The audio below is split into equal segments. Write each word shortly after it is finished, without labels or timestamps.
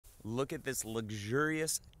Look at this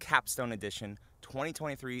luxurious Capstone Edition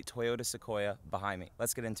 2023 Toyota Sequoia behind me.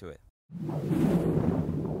 Let's get into it.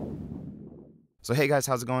 So hey guys,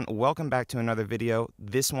 how's it going? Welcome back to another video.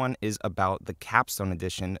 This one is about the Capstone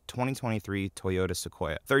Edition 2023 Toyota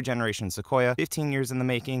Sequoia. Third generation Sequoia, 15 years in the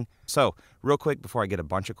making. So real quick before I get a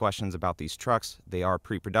bunch of questions about these trucks, they are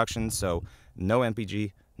pre-production, so no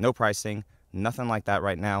MPG, no pricing, nothing like that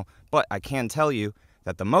right now. But I can tell you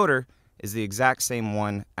that the motor is the exact same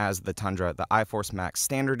one as the Tundra, the iForce Max,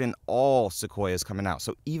 standard in all Sequoias coming out.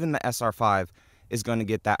 So even the SR5 is going to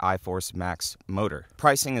get that iForce Max motor.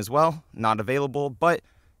 Pricing as well, not available, but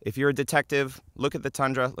if you're a detective, look at the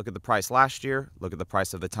Tundra, look at the price last year, look at the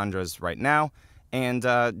price of the Tundras right now, and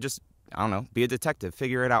just, I don't know, be a detective,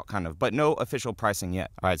 figure it out kind of, but no official pricing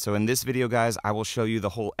yet. All right, so in this video, guys, I will show you the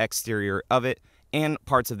whole exterior of it and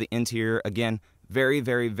parts of the interior. Again, very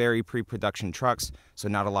pre-production trucks, so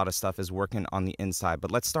not a lot of stuff is working on the inside.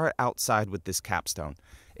 But let's start outside with this Capstone.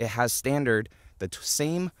 It has standard, the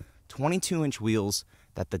same 22-inch wheels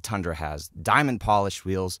that the Tundra has, diamond polished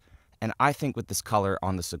wheels, and I think with this color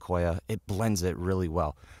on the Sequoia, it blends it really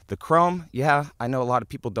well. The chrome, yeah, I know a lot of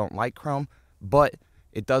people don't like chrome, but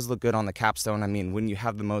it does look good on the Capstone. I mean, when you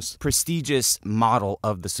have the most prestigious model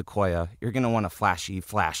of the Sequoia, you're gonna want to flash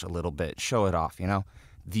a little bit, show it off, you know?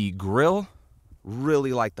 The grille,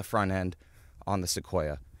 really like the front end on the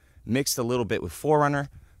Sequoia. Mixed a little bit with 4Runner,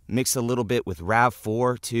 mixed a little bit with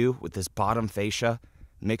RAV4 too, with this bottom fascia,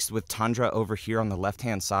 mixed with Tundra over here on the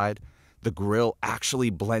left-hand side. The grille actually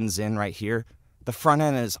blends in right here. The front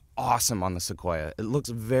end is awesome on the Sequoia. It looks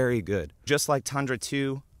very good. Just like Tundra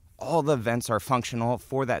 2, all the vents are functional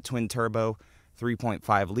for that twin turbo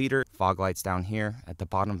 3.5 liter. Fog lights down here at the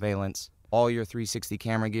bottom valence. All your 360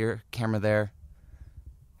 camera gear, camera there,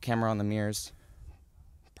 camera on the mirrors,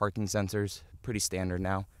 parking sensors, pretty standard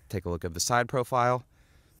now. Take a look at the side profile.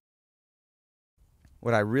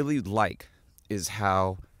 What I really like is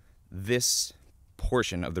how this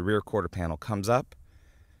portion of the rear quarter panel comes up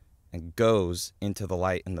and goes into the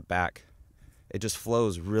light in the back. It just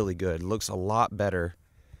flows really good. It looks a lot better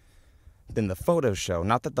than the photos show.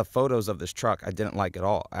 Not that the photos of this truck I didn't like at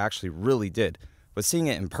all. I actually really did. But seeing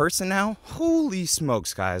it in person now, holy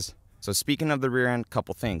smokes, guys. So speaking of the rear end,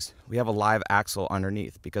 couple things. We have a live axle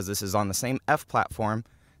underneath because this is on the same F platform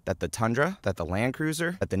that the Tundra, that the Land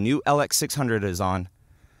Cruiser, that the new LX600 is on.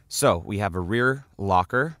 So we have a rear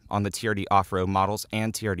locker on the TRD off-road models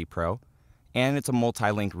and TRD Pro, and it's a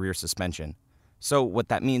multi-link rear suspension. So what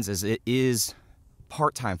that means is it is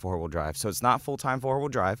part-time four-wheel drive. So it's not full-time four-wheel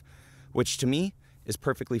drive, which to me is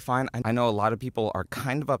perfectly fine. I know a lot of people are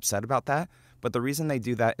kind of upset about that, but the reason they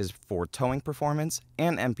do that is for towing performance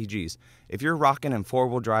and MPGs. If you're rocking in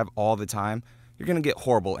four-wheel drive all the time, you're gonna get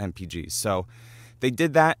horrible MPGs. So they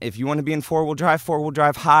did that. If you want to be in four-wheel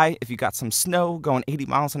drive high. If you got some snow going 80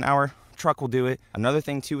 miles an hour, truck will do it. Another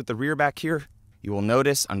thing too with the rear back here, you will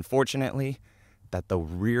notice, unfortunately, that the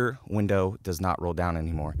rear window does not roll down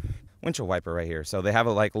anymore. Windshield wiper right here. So they have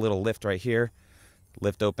a little lift right here,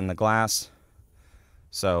 lift open the glass.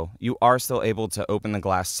 So you are still able to open the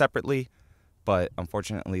glass separately, but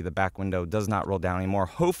unfortunately the back window does not roll down anymore.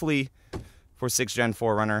 Hopefully for 6th Gen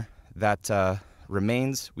 4Runner that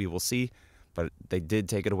remains, we will see. But they did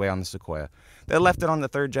take it away on the Sequoia. They left it on the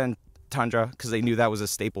 3rd Gen Tundra because they knew that was a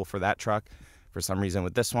staple for that truck. For some reason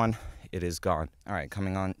with this one, it is gone. All right,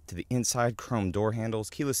 coming on to the inside, chrome door handles,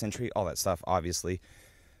 keyless entry, all that stuff, obviously.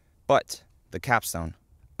 But the Capstone,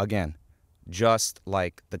 again, just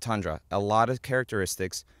like the Tundra, a lot of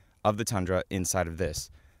characteristics of the Tundra inside of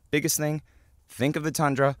this. Biggest thing, think of the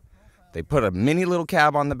Tundra. They put a mini little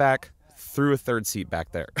cab on the back, threw a 3rd seat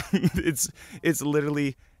back there. It's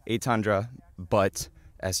literally a Tundra, but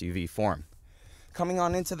SUV form. Coming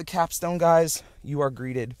on into the Capstone, guys, you are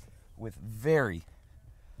greeted with very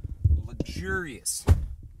luxurious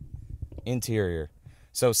interior.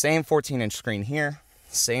 So same 14-inch screen here,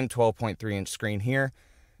 same 12.3-inch screen here.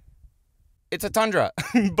 It's a Tundra,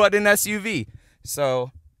 but an SUV.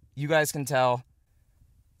 So you guys can tell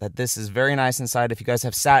that this is very nice inside. If you guys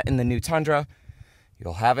have sat in the new Tundra,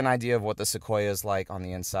 you'll have an idea of what the Sequoia is like on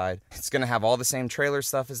the inside. It's going to have all the same trailer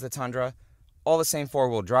stuff as the Tundra, all the same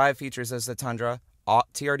four-wheel drive features as the Tundra.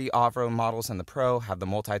 TRD off-road models and the Pro have the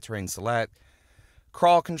multi-terrain select,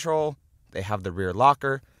 crawl control. They have the rear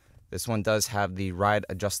locker. This one does have the ride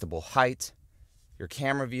adjustable height. Your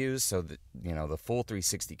camera views, so that, you know, the full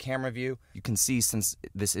 360 camera view. You can see, since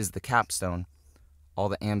this is the Capstone, all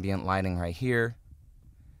the ambient lighting right here.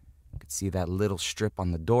 You can see that little strip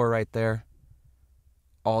on the door right there.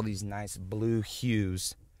 All these nice blue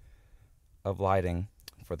hues of lighting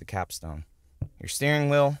for the Capstone. Your steering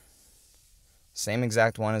wheel, Same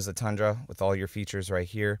exact one as the Tundra with all your features right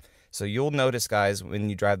here. So you'll notice, guys, when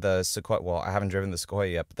you drive the Sequoia, well, I haven't driven the Sequoia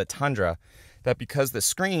yet, but the Tundra, that because the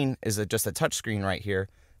screen is just a touch screen right here,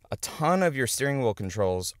 a ton of your steering wheel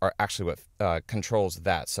controls are actually what controls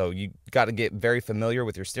that. So you got to get very familiar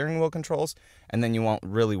with your steering wheel controls, and then you won't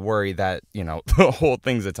really worry that, you know, the whole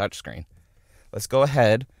thing's a touch screen. Let's go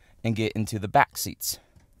ahead and get into the back seats.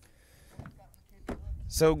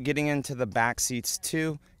 So getting into the back seats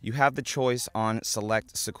too, you have the choice on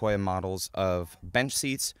select Sequoia models of bench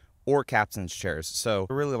seats or captain's chairs. So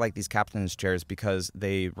I really like these captain's chairs because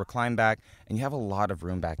they recline back and you have a lot of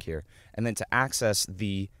room back here. And then to access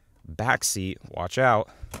the back seat, watch out,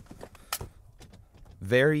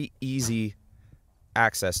 very easy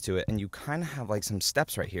access to it, and you kind of have like some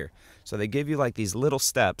steps right here. So they give you like these little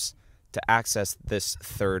steps to access this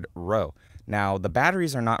third row. Now the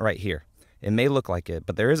batteries are not right here. It may look like it,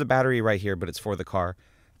 but there is a battery right here, but it's for the car,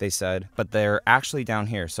 they said, but they're actually down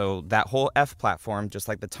here. So that whole F platform, just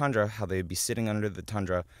like the Tundra, how they'd be sitting under the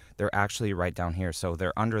Tundra, they're actually right down here. So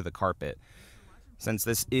they're under the carpet. Since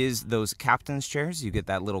this is those captain's chairs, you get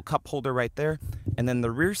that little cup holder right there. And then the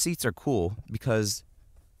rear seats are cool because,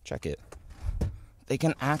 check it, they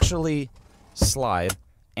can actually slide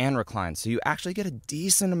and recline. So you actually get a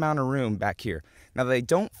decent amount of room back here. Now they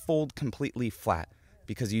don't fold completely flat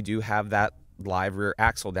because you do have that live rear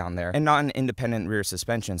axle down there and not an independent rear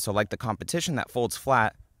suspension. So like the competition that folds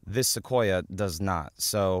flat, this Sequoia does not.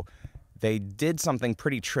 So they did something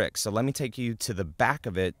pretty trick. So let me take you to the back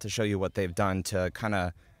of it to show you what they've done to kind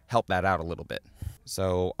of help that out a little bit.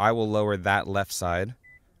 So I will lower that left side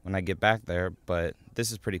when I get back there, but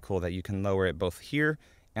this is pretty cool that you can lower it both here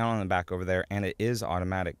and on the back over there, and it is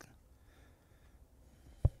automatic.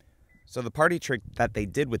 So the party trick that they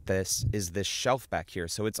did with this is this shelf back here.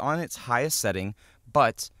 So it's on its highest setting,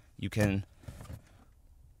 but you can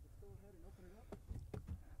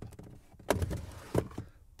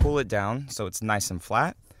pull it down so it's nice and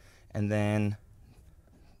flat. And then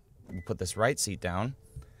you put this right seat down.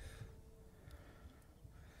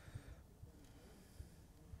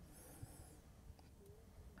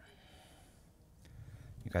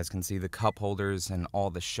 You guys can see the cup holders and all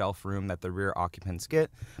the shelf room that the rear occupants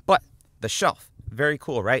get. But the shelf, very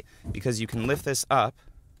cool, right? Because you can lift this up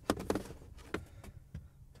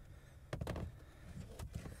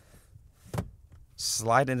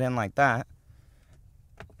slide it in like that,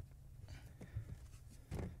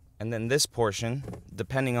 and then this portion,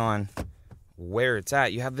 depending on where it's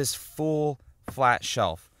at, you have this full flat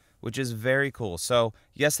shelf, which is very cool. So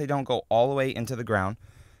yes, they don't go all the way into the ground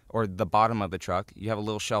or the bottom of the truck. You have a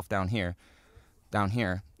little shelf down here.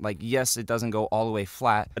 Like, yes, it doesn't go all the way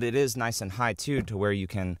flat, but it is nice and high too, to where you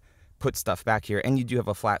can put stuff back here. And you do have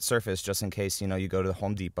a flat surface just in case, you know, you go to the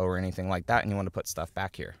Home Depot or anything like that and you want to put stuff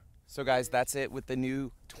back here. So guys, that's it with the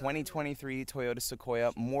new 2023 Toyota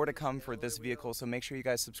Sequoia. More to come for this vehicle, so make sure you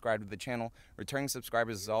guys subscribe to the channel. Returning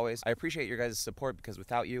subscribers as always. I appreciate your guys' support because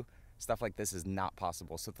without you, stuff like this is not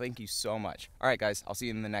possible. So thank you so much. All right guys, I'll see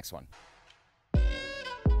you in the next one.